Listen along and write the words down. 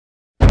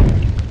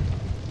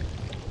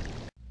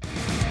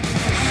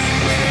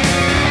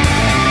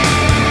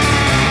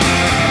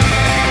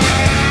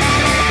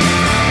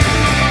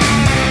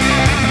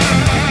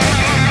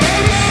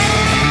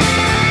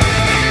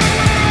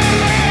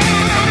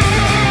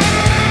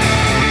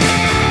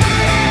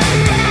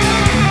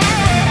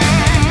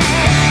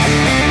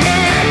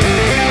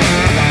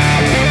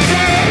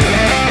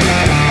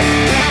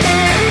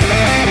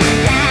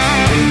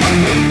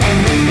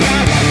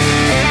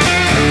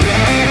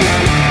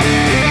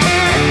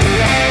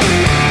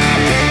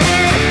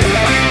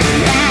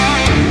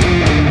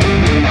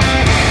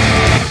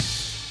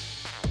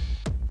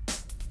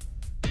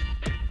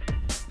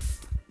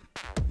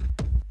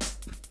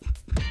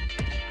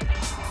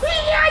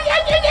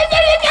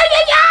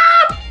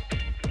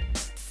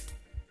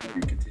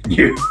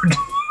continued.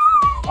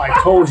 I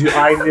told you,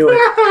 I knew it.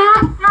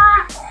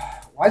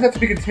 Why does that have to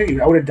be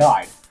continued? I would have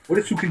died. What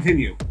if you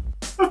continue?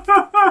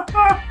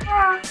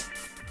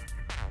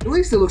 At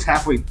least it looks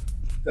halfway.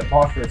 The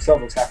monster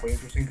itself looks halfway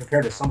interesting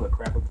compared to some of the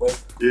crap we played.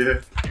 Yeah.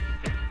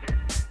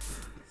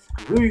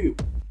 Screw you.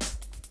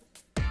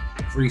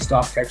 Free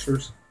stock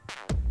textures.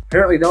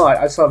 Apparently not.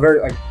 I saw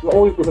very like the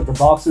only was like the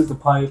boxes, the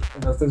pipe,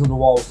 and the things on the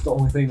wall was the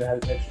only thing that had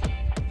a texture.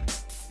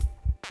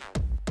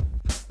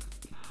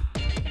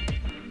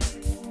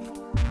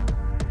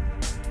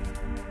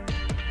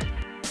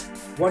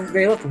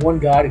 They left one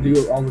guy to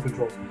do all the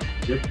controls.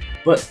 Yep.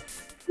 But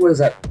what is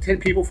that? 10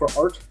 people for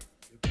art?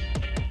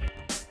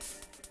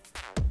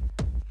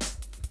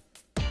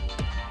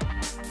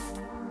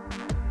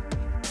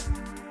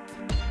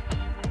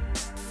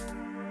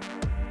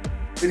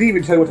 They didn't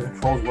even tell you what the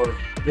controls were.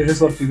 They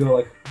just left you go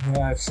like,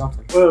 yeah, it's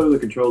something. Well, the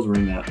controls were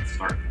in that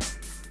start.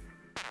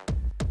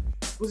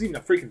 It wasn't even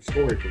a freaking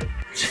story to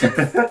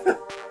it.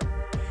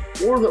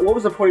 What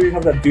was the point of even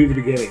having that dude at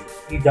the beginning?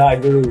 He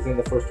died literally within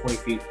the first 20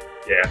 feet.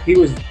 Yeah. He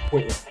was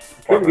pointless.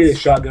 He couldn't get his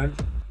shotgun.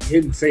 He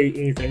didn't say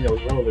anything that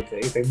was relevant to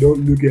anything.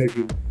 Don't look at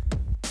him.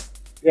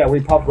 Yeah, when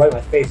he popped right in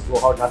my face, it's a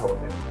little hard not to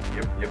look at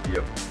him.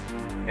 Yep.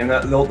 And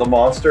the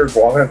monster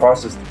walking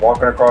across the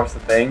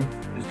thing.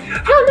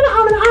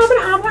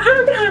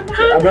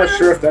 I'm not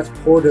sure if that's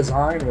poor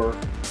design or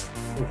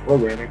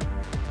programming.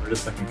 Or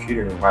just a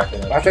computer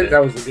whacking up. I think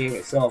that was the game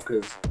itself,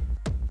 because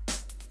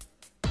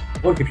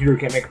one computer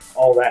can't make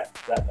all that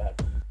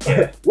bad.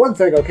 Yeah. One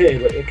thing, okay,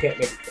 but it can't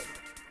make it better.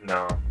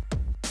 No.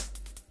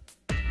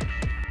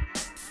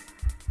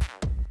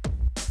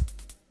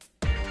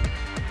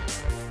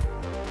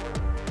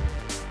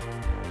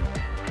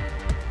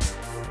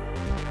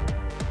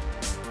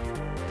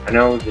 I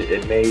know that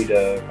it made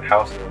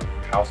House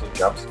of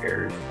Jump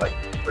Scares like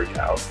freak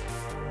out.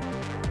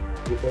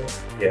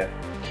 Yeah.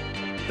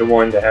 The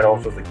one that had all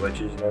sorts of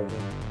glitches and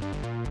everything.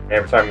 And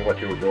every time you went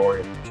through a door,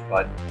 you push a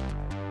button.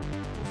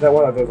 Is that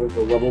one of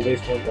the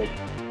level-based ones? Like,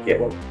 yeah.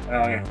 Oh,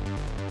 yeah.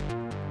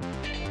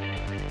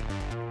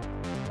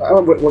 I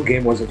don't know what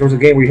game was it. There was a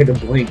game where you had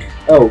to blink.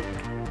 Oh,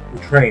 the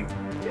train.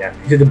 Yeah.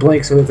 You did the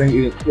blink so the thing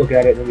you look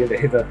at it and then you had to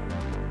hit the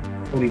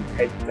floating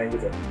head thing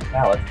with the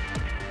mallet.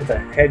 Put the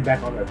head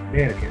back on the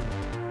mannequin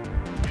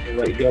and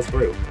let you go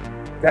through.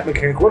 That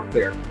mechanic worked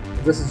there.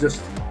 This is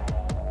just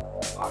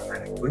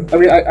Automatically. I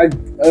mean, I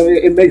mean,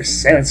 it makes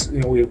sense. You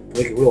know, we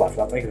blink in real life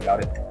without thinking about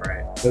it.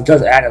 Right. So it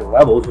does add a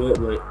level to it,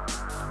 but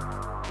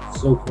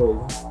it's so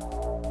cool.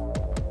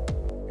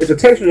 If the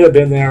texture had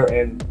been there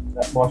and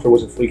that monster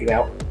wasn't freaking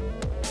out,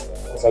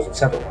 that was a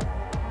separate one.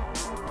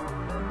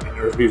 And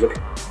there was music.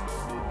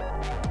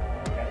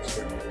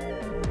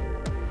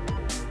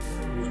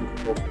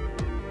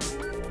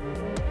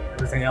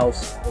 Everything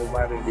else was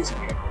might have been a decent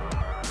game.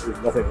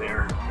 There's nothing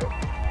there.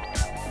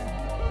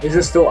 Is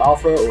this still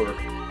alpha, or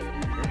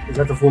is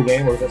that the full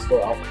game, or is that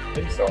still alpha? I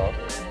think so.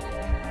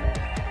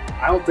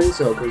 I don't think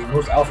so, because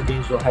most alpha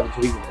games don't have a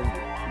 2D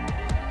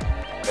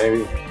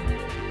continue.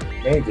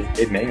 Maybe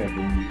it may have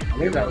been.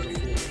 Maybe that was a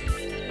full game.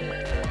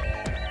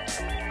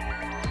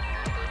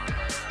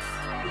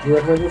 Would you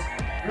recommend this?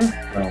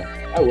 No.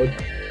 I would.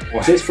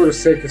 What? Just for the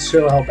sake to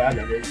show how bad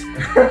that is.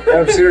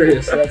 I'm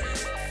serious.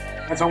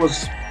 That's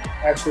almost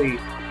actually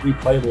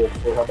replayable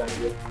for how bad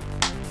it is.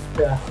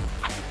 Yeah.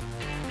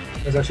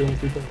 That's actually only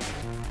 3 things.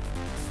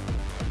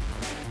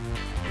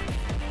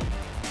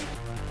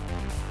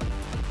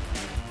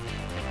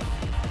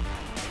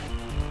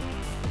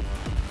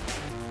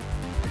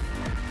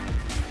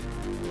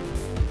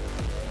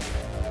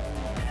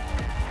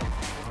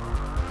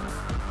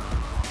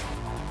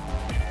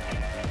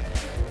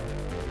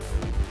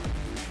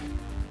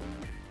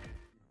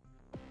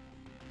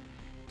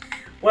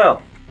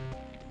 Well,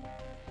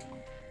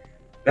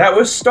 that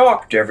was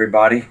Stalked,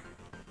 everybody.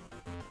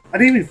 I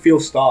didn't even feel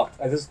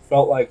stalked. I just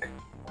felt like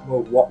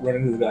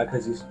running into the guy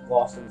because he's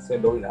lost in the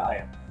same building that I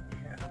am.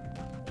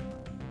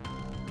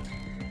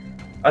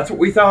 That's what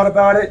we thought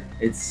about it.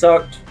 It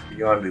sucked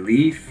beyond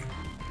belief.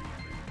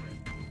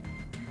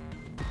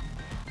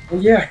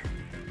 And yeah,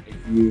 if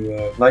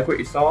you like what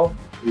you saw,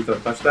 please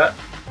don't touch that.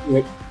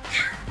 Yep.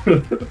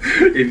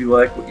 If you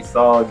like what you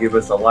saw, give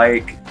us a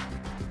like.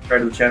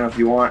 Subscribe to the channel if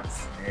you want.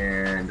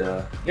 And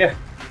yeah,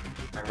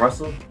 I'm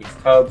Russell. He's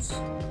Tubbz.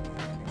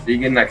 See you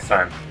again next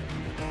time.